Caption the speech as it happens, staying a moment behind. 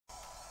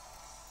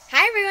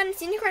Hi everyone,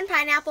 it's Unicorn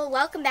Pineapple.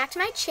 Welcome back to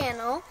my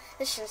channel.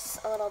 This is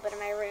just a little bit of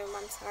my room,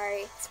 I'm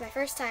sorry. It's my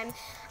first time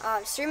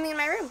streaming in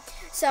my room.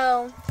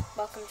 So,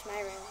 welcome to my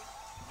room.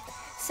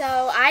 So,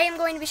 I am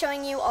going to be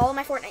showing you all of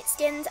my Fortnite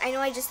skins. I know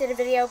I just did a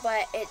video,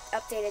 but it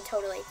updated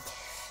totally.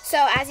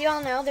 So, as you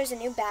all know, there's a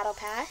new battle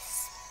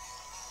pass.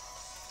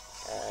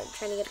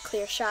 Trying to get a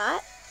clear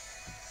shot.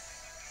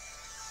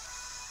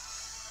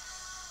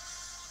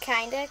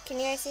 Kinda. Can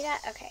you guys see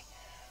that? Okay.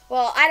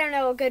 Well, I don't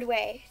know a good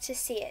way to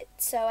see it.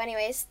 So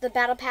anyways, the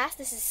Battle Pass,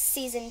 this is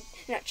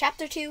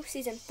Chapter 2,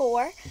 Season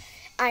 4.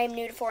 I am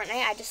new to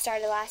Fortnite. I just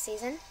started last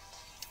season.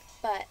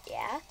 But,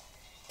 yeah.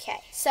 Okay,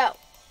 so,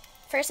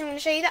 first I'm going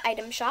to show you the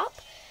item shop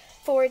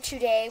for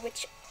today,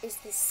 which is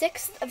the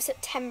 6th of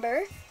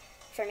September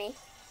for me.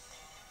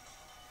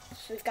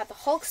 So we've got the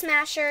Hulk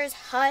Smashers,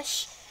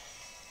 Hush.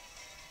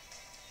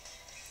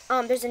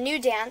 There's a new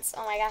dance.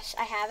 Oh my gosh,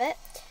 I have it.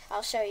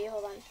 I'll show you.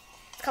 Hold on.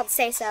 It's called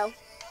Say So.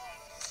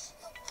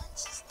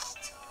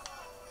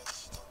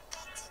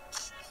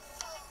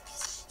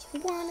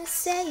 Wanna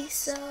say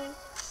so.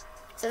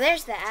 So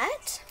there's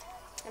that.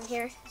 I'm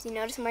here, as you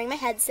notice, I'm wearing my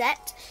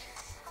headset.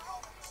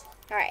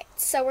 Alright,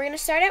 so we're gonna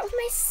start out with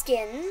my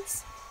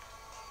skins.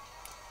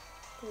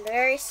 From the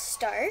very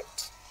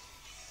start.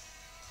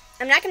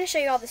 I'm not gonna show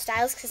you all the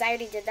styles because I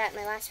already did that in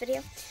my last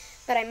video.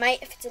 But I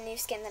might if it's a new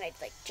skin that I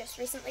just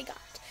recently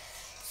got.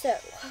 So,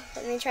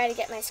 let me try to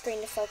get my screen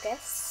to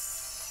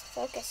focus.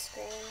 Focus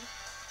screen.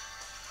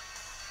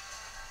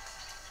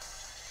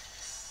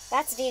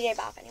 That's DJ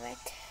Bop anyway.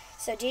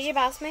 So DJ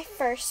Bop's my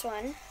first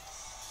one.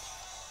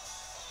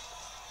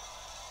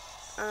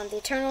 The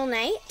Eternal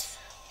Night.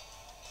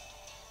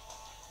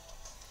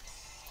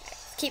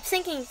 Keep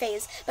thinking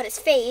phase, but it's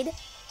fade.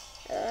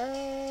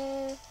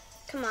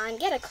 Come on,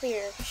 get a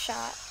clear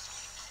shot.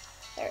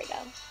 There we go.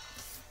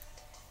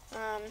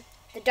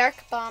 The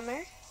Dark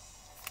Bomber.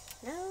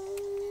 No.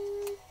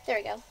 There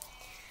we go.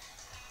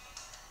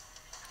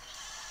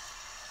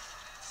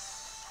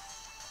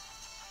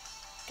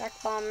 Dark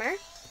Bomber.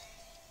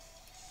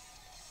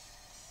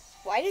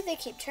 Why do they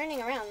keep turning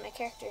around, my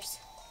characters?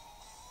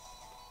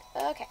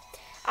 Okay.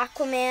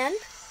 Aquaman.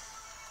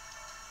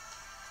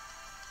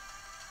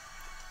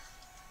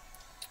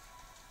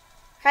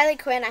 Harley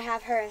Quinn, I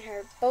have her in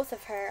both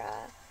of her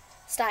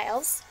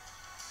styles.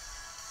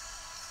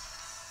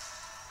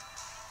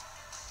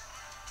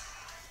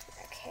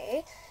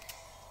 Okay.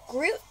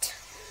 Groot.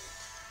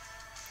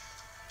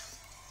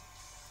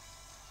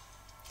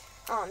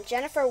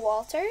 Jennifer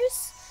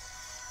Walters.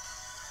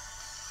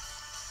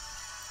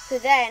 So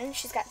then,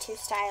 she's got two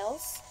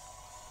styles.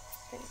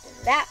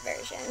 That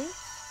version.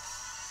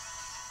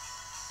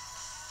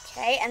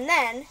 Okay, and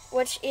then,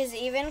 which is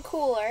even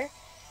cooler,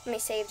 let me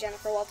save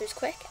Jennifer Walters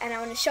quick, and I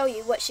want to show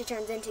you what she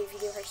turns into if you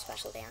do her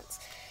special dance.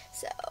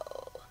 So,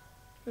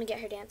 let me get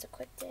her dance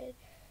equipped.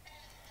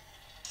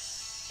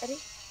 Ready?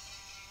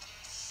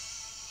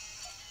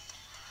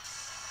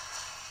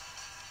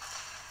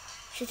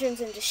 She turns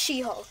into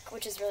She-Hulk,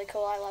 which is really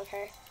cool. I love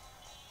her.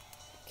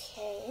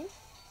 Okay.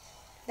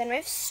 Then we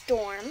have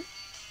Storm,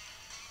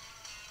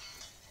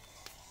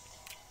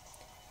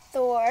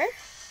 Thor,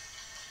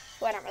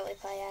 who I don't really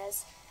play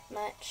as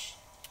much,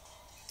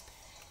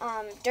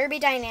 Derby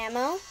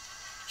Dynamo,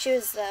 she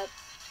was the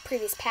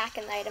previous pack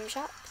in the item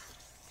shop.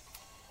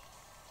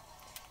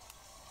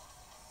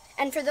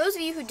 And for those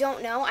of you who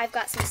don't know, I've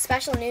got some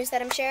special news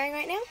that I'm sharing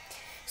right now.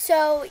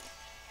 So,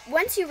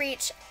 once you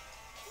reach,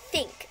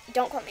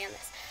 don't quote me on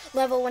this,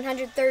 level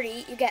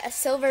 130, you get a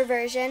silver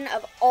version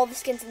of all the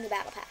skins in the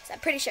Battle Pass, I'm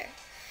pretty sure.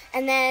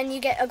 And then you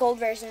get a gold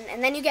version,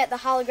 and then you get the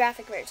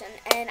holographic version.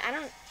 And I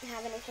don't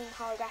have anything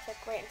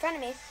holographic right in front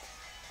of me,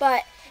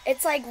 but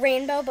it's like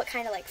rainbow, but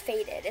kind of like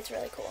faded. It's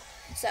really cool.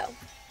 So,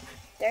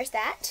 there's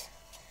that.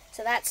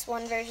 So that's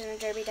one version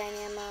of Derby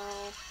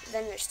Dynamo.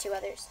 Then there's two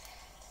others.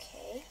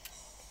 Okay.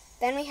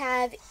 Then we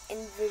have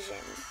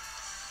Envision.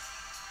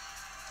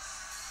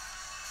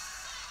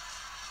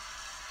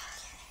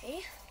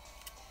 Okay.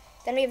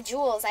 Then we have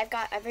Jules. I've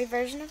got every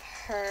version of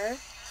her.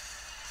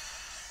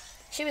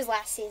 She was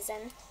last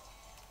season.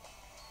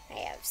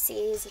 I have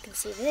C's, you can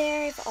see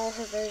there, I have all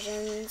her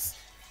versions.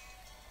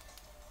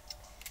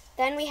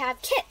 Then we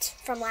have Kit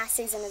from last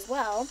season as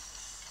well,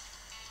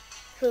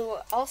 who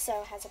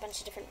also has a bunch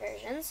of different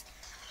versions.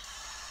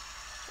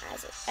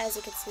 As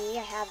you can see,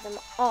 I have them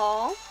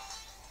all.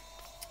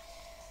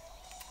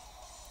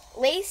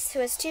 Lace, who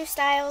has two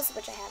styles,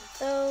 which I have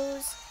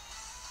those.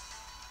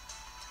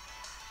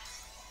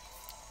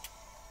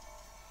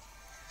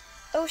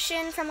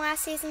 Ocean from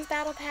last season's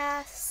Battle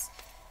Pass.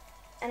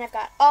 And I've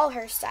got all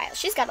her styles.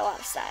 She's got a lot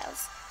of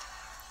styles.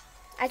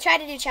 I try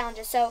to do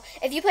challenges. So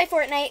if you play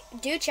Fortnite,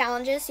 do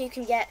challenges so you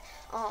can get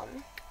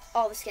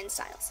all the skin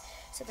styles.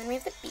 So then we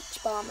have the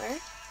Beach Bomber.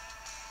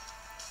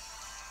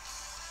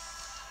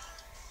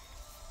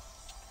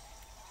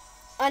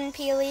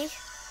 Unpeely.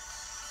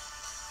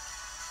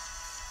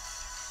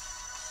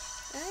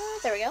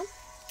 There we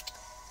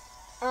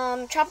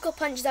go. Tropical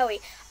Punch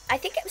Zoe. I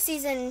think it was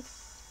season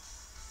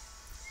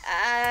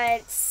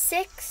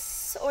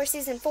 6 or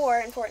season 4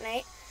 in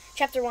Fortnite.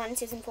 Chapter 1,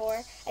 Season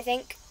 4, I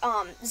think.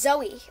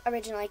 Zoe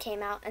originally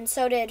came out, and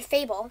so did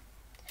Fable.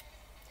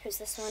 Who's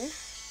this one?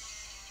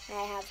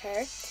 I have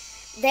her.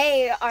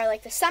 They are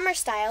like the summer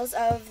styles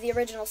of the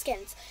original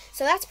skins,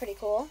 so that's pretty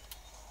cool.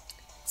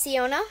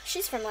 Siona,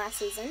 she's from last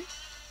season.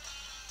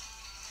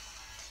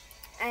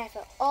 I have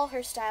all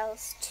her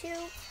styles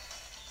too.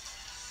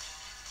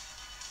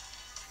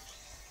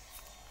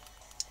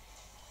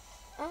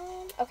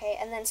 Okay,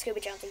 and then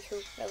Scooby Jonesy,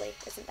 who really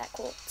isn't that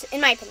cool,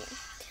 in my opinion.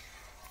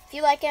 If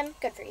you like him,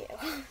 good for you.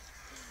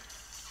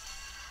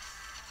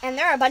 And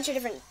there are a bunch of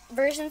different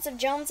versions of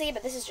Jonesy,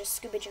 but this is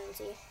just Scooby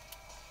Jonesy.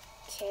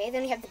 Okay,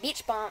 then we have the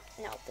Beach Bomb.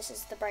 No, this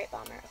is the Bright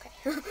Bomber. Okay.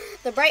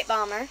 The Bright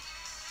Bomber.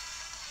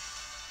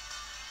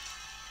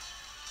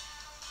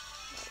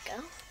 There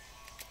we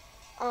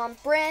go.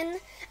 Bryn.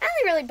 I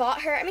only really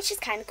bought her. I mean, she's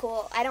kind of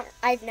cool.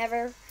 I've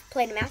never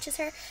played a match as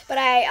her, but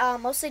I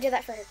mostly did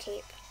that for her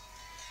cape.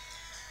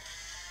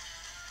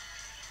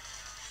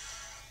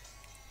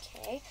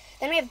 Okay.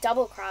 Then we have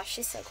Double Cross.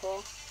 She's so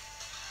cool.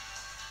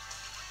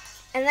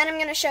 And then I'm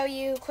going to show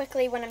you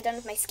quickly when I'm done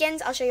with my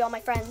skins. I'll show you all my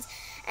friends.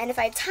 And if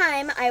I have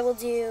time, I will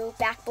do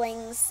back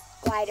blings,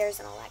 gliders,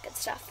 and all that good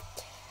stuff.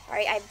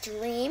 Alright, I have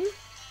Dream.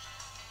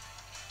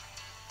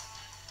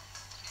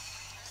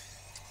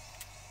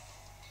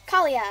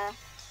 Kalia.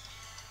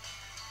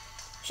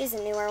 She's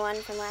a newer one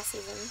from last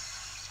season.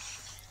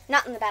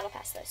 Not in the Battle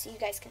Pass, though, so you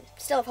guys can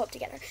still have hope to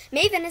get her.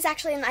 Maven is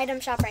actually in the item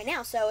shop right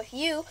now, so if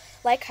you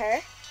like her,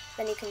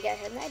 then you can get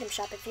her in the item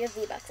shop if you have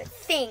V-Bucks. I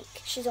think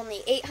she's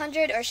only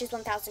 800 or she's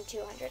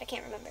 1,200. I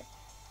can't remember.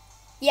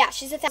 Yeah,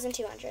 she's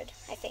 1,200,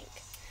 I think.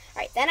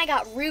 Alright, then I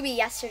got Ruby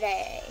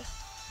yesterday.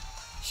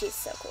 She's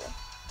so cool.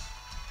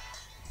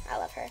 I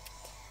love her.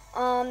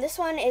 This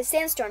one is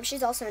Sandstorm.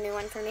 She's also a new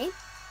one for me.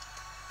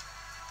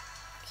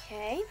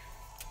 Okay.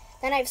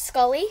 Then I have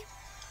Scully.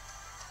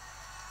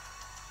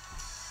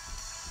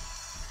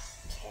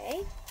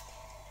 Okay.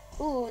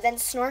 Ooh, then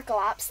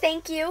Snorkelops.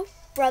 Thank you,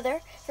 brother,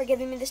 for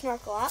giving me the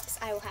Snorkelops.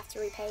 I will have to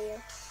repay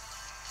you.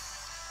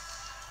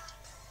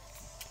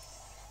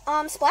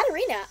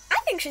 Splatterina.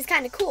 I think she's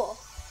kind of cool.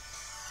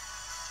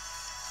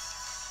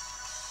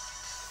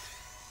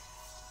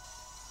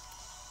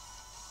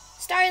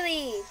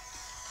 Starly.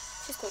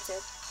 She's cool too.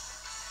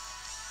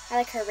 I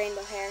like her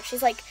rainbow hair.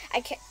 She's like,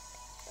 let's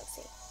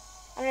see.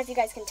 I don't know if you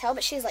guys can tell,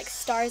 but she's like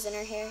stars in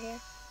her hair here.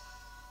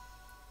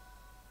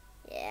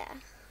 Yeah.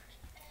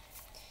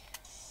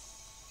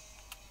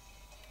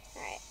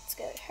 Alright, let's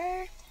go to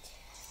her.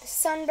 The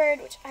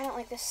Sunbird, which I don't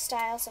like this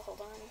style, so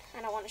hold on.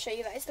 I don't want to show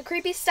you guys the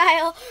creepy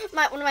style.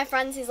 One of my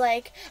friends, he's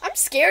like, I'm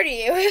scared of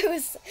you.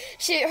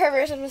 Her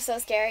version was so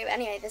scary. But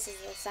anyway, this is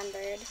the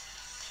Sunbird.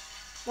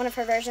 One of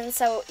her versions.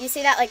 So you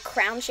see that like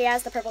crown she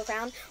has, the purple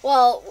crown?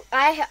 Well,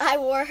 I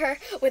wore her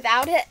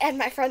without it, and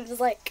my friend was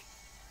like,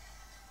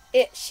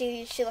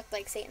 she looked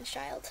like Satan's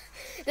child.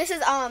 This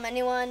is a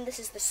new one. This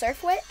is the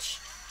Surf Witch.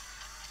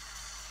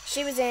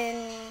 She was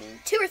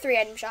in 2 or 3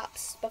 item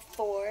shops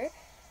before.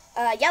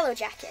 Yellow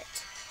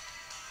Jacket.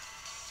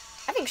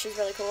 I think she's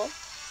really cool.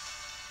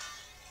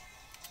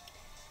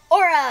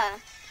 Aura.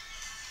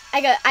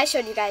 I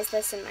showed you guys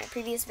this in my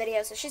previous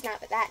video, so she's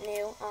not that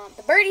new.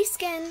 The Birdie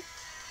skin.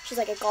 She's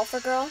like a golfer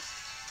girl.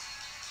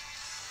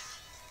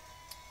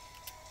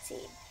 Let's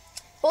see.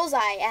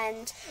 Bullseye.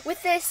 And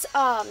with this,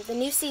 the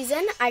new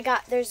season,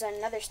 there's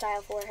another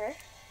style for her.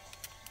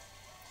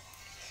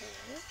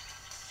 Okay.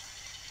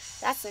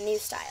 That's the new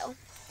style.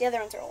 The other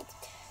ones are old.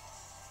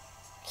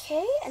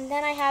 Okay, and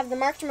then I have the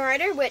Marked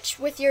Marauder, which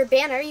with your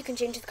banner, you can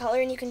change the color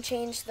and you can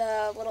change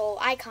the little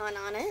icon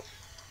on it.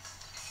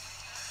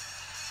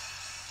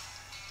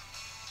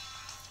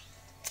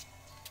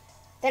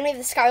 Then we have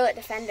the Scarlet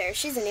Defender.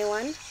 She's a new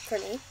one for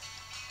me.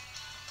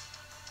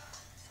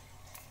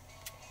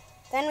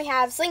 Then we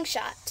have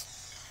Slingshot.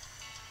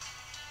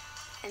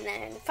 And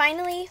then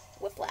finally,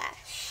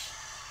 Whiplash,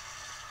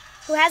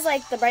 who has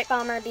like the Bright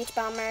Bomber, Beach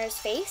Bomber's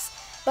face,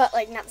 but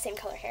like not the same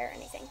color hair or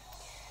anything.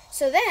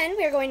 So then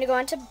we are going to go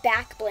on to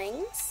back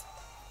blings.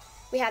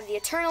 We have the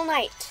Eternal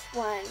Night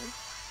one.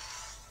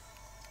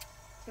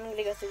 I'm going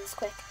to go through this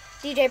quick.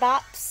 DJ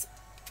Bops.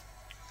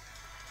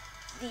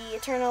 The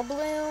Eternal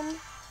Bloom.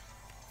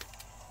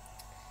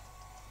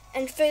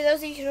 And for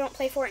those of you who don't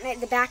play Fortnite,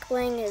 the back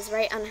bling is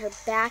right on her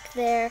back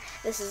there.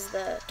 This is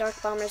the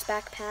Dark Bomber's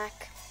backpack.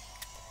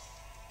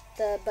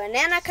 The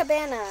Banana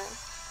Cabana.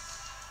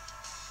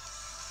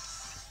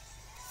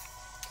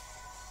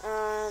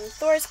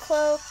 Thor's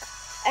Cloak.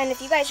 And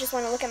if you guys just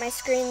want to look at my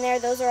screen there,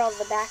 those are all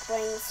the back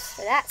blings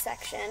for that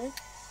section.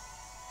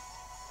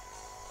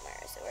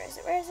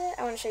 Where is it?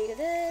 I want to show you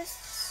this.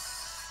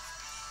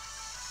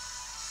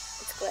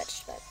 It's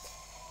glitched, but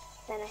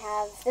then I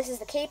have, this is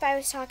the cape I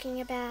was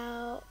talking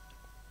about.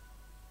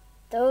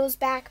 Those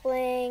back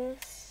blings.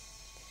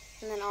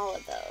 And then all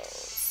of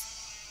those.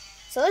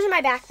 So those are my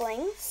back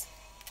blings.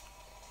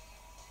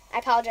 I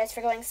apologize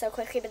for going so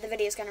quickly, but the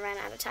video is going to run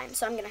out of time,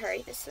 so I'm going to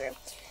hurry this through.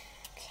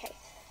 Okay.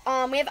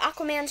 We have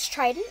Aquaman's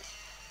Trident.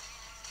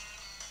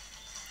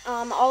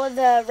 All of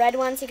the red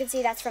ones you can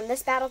see, that's from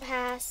this Battle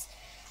Pass.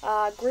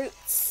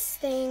 Groot's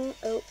thing.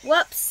 Oh,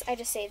 whoops. I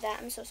just saved that.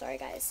 I'm so sorry,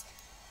 guys.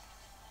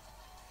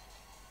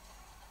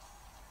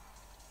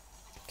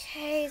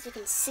 Okay, as you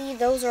can see,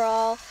 those are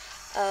all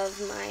of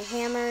my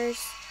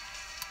hammers.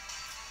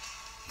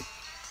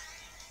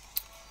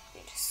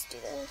 Let me just do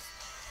this.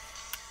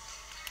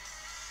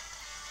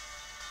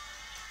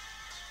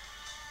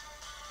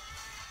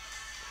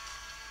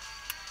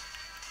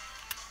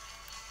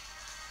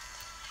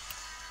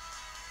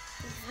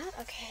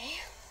 Okay.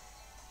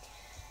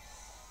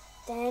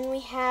 Then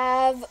we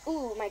have,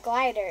 ooh, my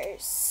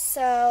gliders.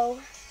 So,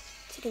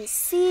 as you can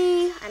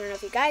see, I don't know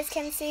if you guys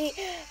can see,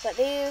 but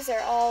these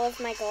are all of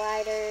my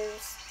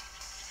gliders.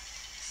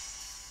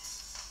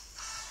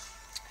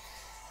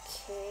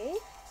 Okay.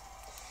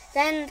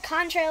 Then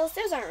contrails,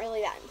 those aren't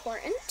really that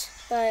important,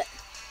 but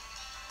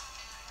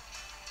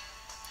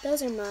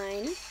those are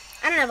mine.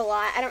 I don't have a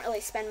lot. I don't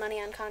really spend money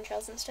on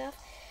contrails and stuff.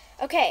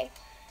 Okay.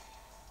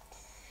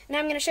 Now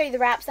I'm going to show you the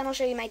wraps, then I'll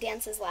show you my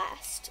dances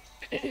last.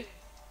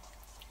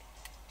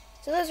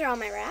 So those are all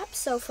my wraps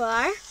so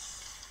far.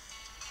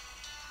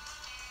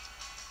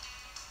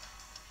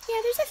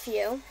 Yeah, there's a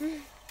few.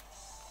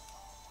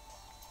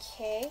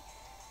 Okay.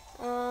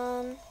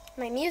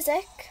 My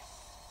music.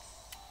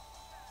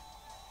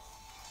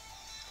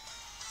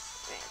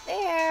 Right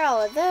there,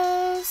 all of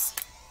those.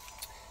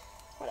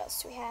 What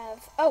else do we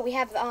have? Oh, we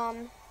have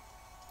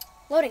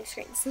loading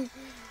screens.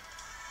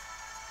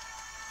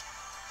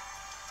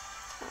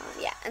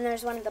 Yeah, and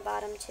there's one at the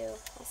bottom too.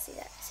 I'll see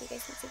that, so you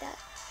guys can see that.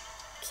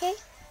 Okay.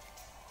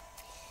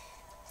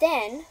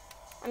 Then,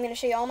 I'm going to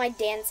show you all my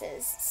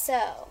dances.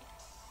 So,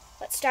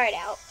 let's start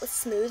out with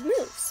smooth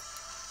moves.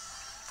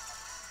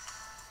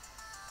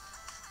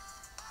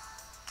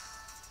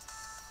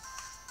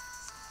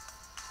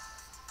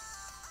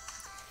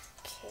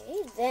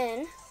 Okay,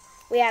 then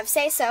we have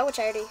Say So, which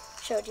I already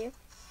showed you.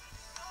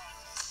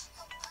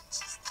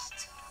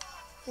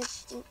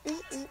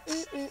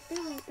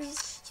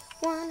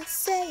 Wanna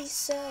say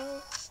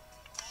so.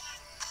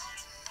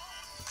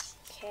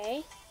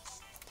 Okay.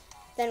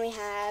 Then we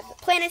have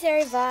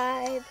Planetary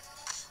Vibe.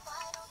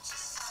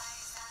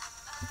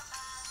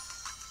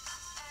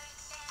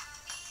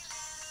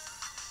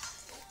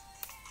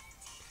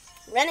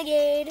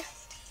 Renegade.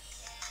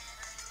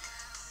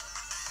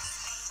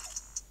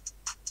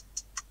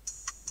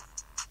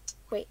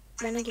 Wait,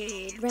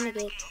 Renegade.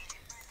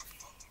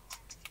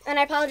 And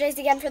I apologize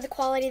again for the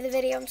quality of the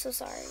video. I'm so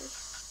sorry.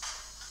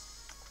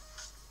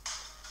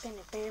 Then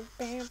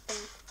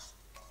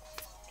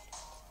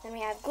we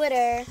have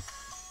Glitter.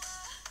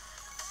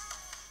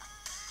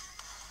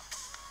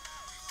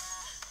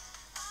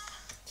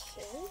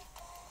 Okay.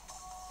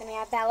 Then we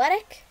have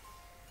Balletic.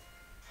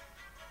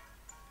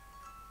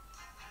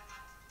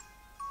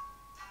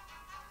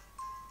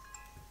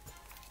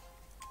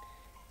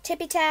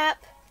 Tippy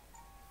Tap.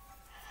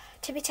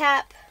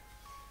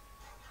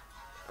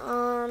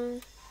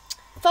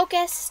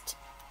 Focused.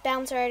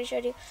 Bouncer, I already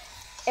showed you.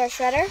 Air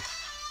Shredder.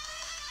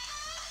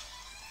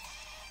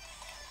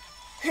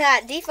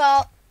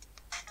 Default.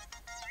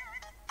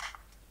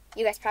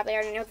 You guys probably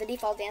already know what the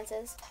default dance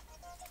is.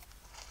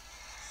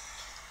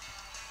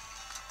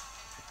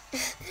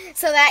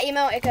 So that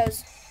emote, it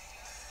goes.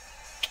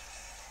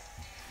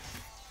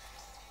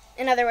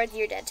 In other words,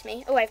 you're dead to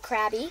me. Oh, I have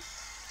Krabby.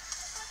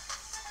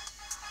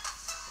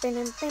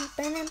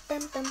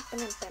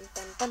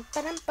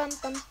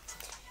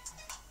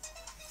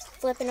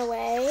 Flipping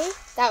away.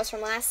 That was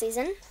from last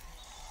season.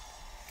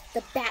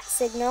 The bat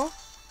signal.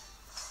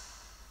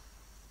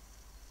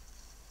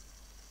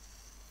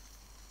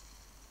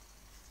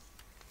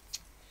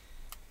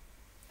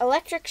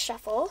 Electric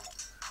shuffle.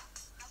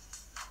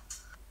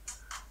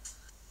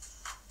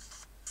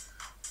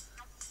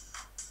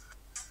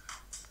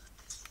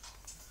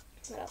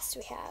 What else do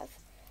we have?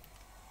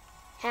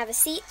 Have a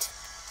seat.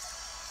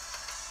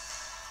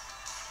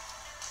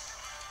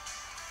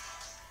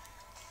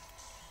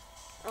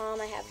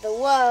 I have the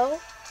whoa.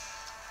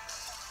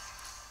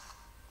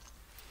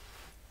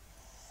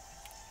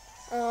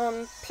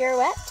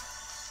 Pirouette.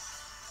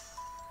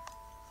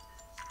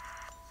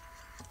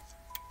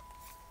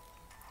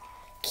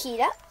 Keyed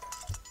up.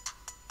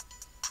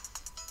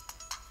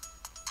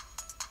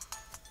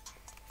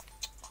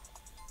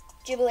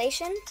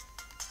 Jubilation.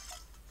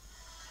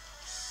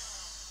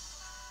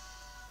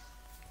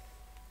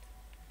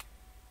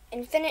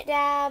 Infinite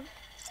dab.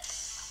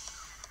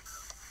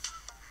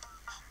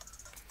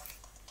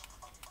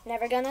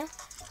 Never gonna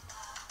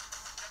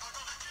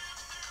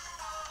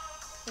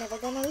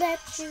let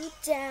you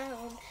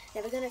down.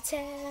 Never gonna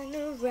turn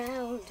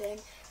around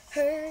and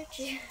hurt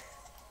you.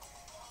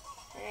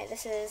 Alright,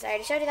 this is, I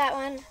already showed you that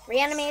one.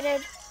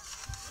 Reanimated.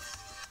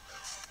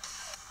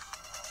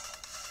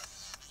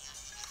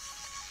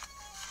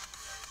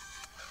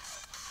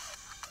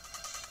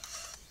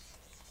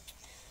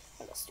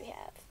 What else do we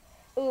have?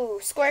 Ooh,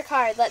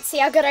 scorecard. Let's see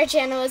how good our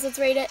channel is. Let's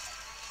rate it.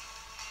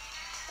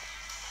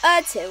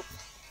 2.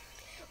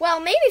 Well,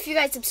 maybe if you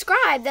guys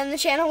subscribe, then the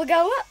channel will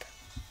go up.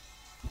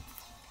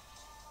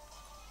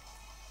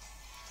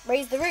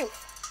 Raise the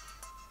roof.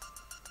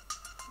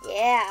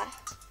 Yeah.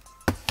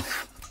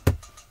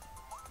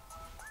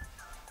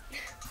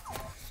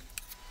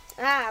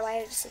 Ah, why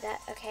did I just do that?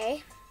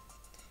 Okay.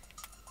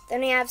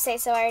 Then we have Say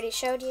So, I already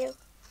showed you.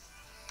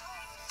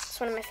 It's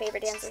one of my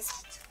favorite dances.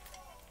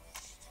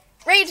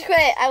 Rage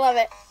Quit! I love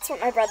it. It's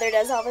what my brother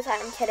does all the time.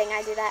 I'm kidding,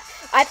 I do that.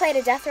 I played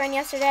a death run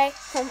yesterday.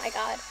 Oh my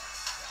god.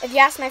 If you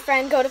ask my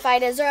friend, go to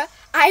Fight Isra,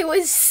 I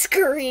was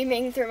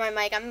screaming through my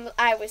mic.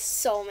 I was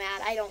so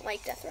mad. I don't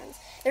like death runs.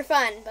 They're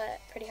fun,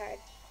 but pretty hard.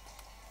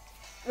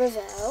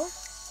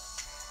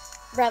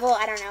 Revel,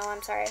 I don't know.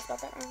 I'm sorry I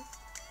spelled that wrong.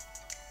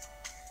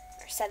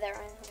 Or said that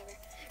wrong, whatever.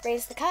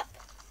 Raise the cup.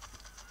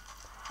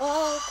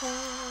 Oh, come.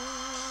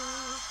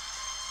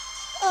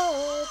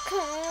 Oh,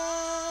 come.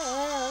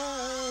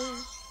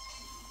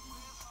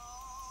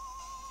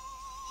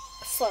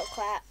 Slow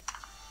clap.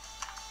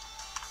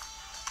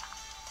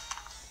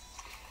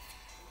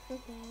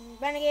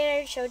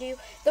 Renegade showed you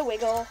the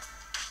wiggle.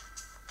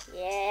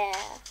 Yeah.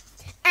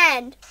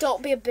 And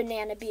don't be a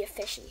banana, be a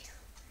fishy.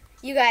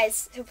 You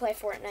guys who play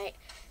Fortnite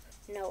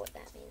know what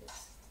that means.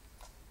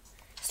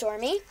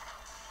 Stormy.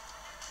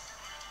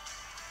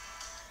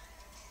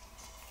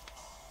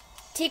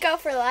 Tico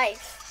for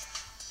life.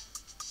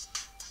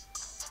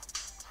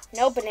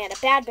 No banana,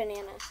 bad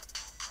banana.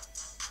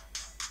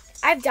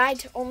 I've died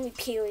to only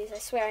peelies, I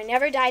swear. I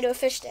never died to a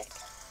fish stick.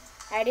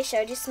 I already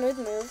showed you smooth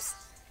moves.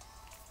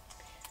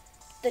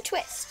 The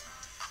twist.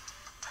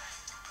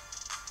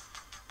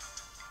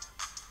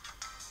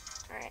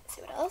 Alright,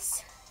 see what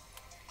else.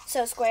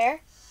 So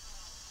square.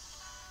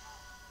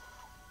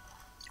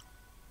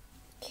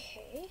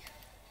 Okay.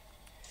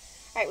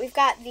 Alright, we've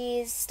got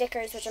these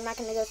stickers, which I'm not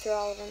going to go through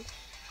all of them.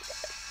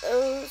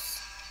 Those.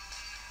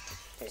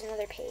 There's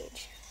another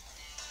page.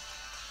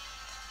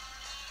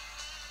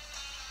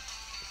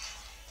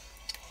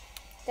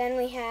 Then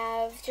we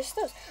have just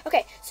those.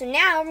 Okay, so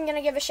now I'm going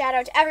to give a shout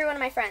out to every one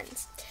of my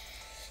friends.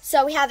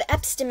 So we have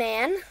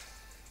Epsteman,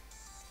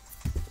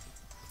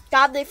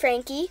 Godly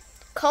Frankie,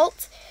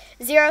 Colt,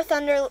 Zero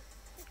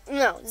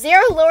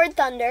Lord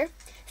Thunder,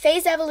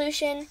 Phase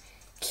Evolution,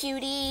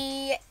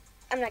 Cutie.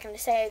 I'm not going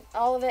to say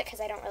all of it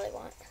because I don't really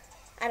want.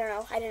 I don't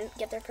know. I didn't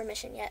get their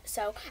permission yet.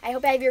 So I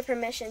hope I have your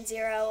permission,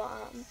 Zero,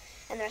 and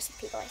the rest of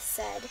the people I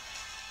said.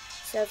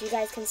 So if you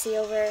guys can see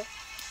over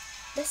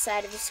this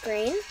side of the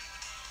screen.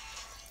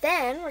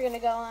 Then we're going to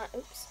go on.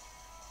 Oops.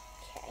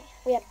 Okay.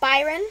 We have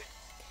Byron,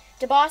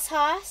 DeBoss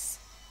Haas.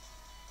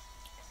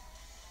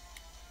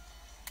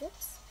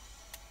 Oops.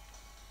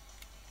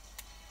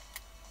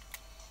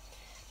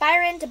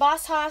 Byron,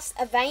 DeBoss Haas,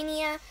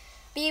 Avania,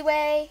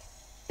 B-Way,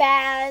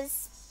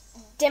 Baz,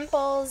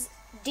 Dimples,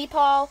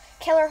 DePaul,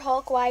 Killer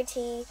Hulk,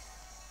 TY,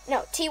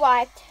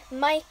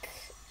 Mike,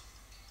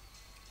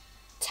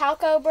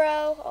 Talco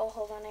Bro. Oh,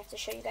 hold on. I have to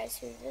show you guys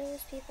who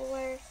those people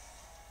were.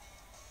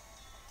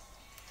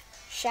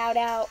 Shout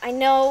out. I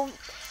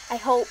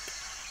hope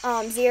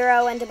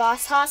Zero and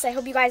DeBoss Haas, I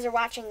hope you guys are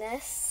watching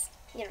this.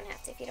 You don't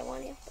have to if you don't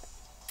want to, but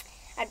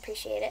I'd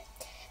appreciate it.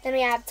 Then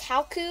we have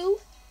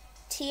Talku,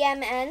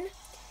 TMN,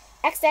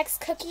 XX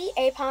Cookie,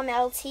 Apom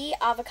LT,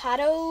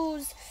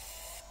 Avocados,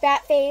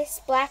 Batface,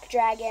 Black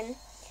Dragon,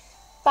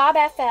 Bob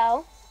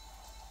FL,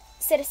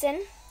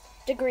 Citizen,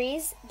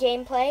 Degrees,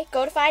 Gameplay,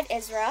 Godified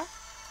Isra,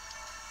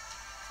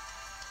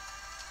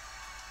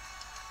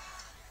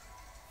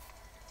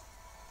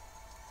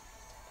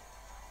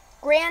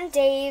 Grand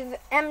Dave,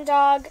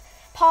 M-Dog,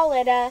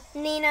 Pauletta,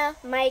 Nina,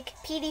 Mike,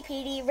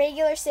 PD,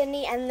 Regular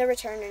Sydney, and the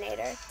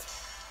Returninator.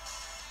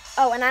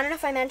 Oh, and I don't know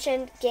if I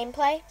mentioned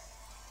Gameplay.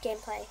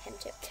 Gameplay, him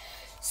too.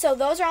 So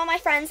those are all my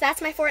friends. That's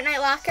my Fortnite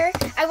locker.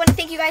 I want to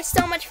thank you guys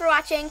so much for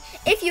watching.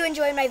 If you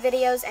enjoyed my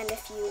videos and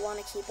if you want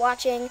to keep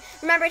watching,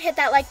 remember to hit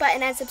that like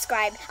button and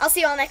subscribe. I'll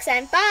see you all next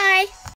time. Bye!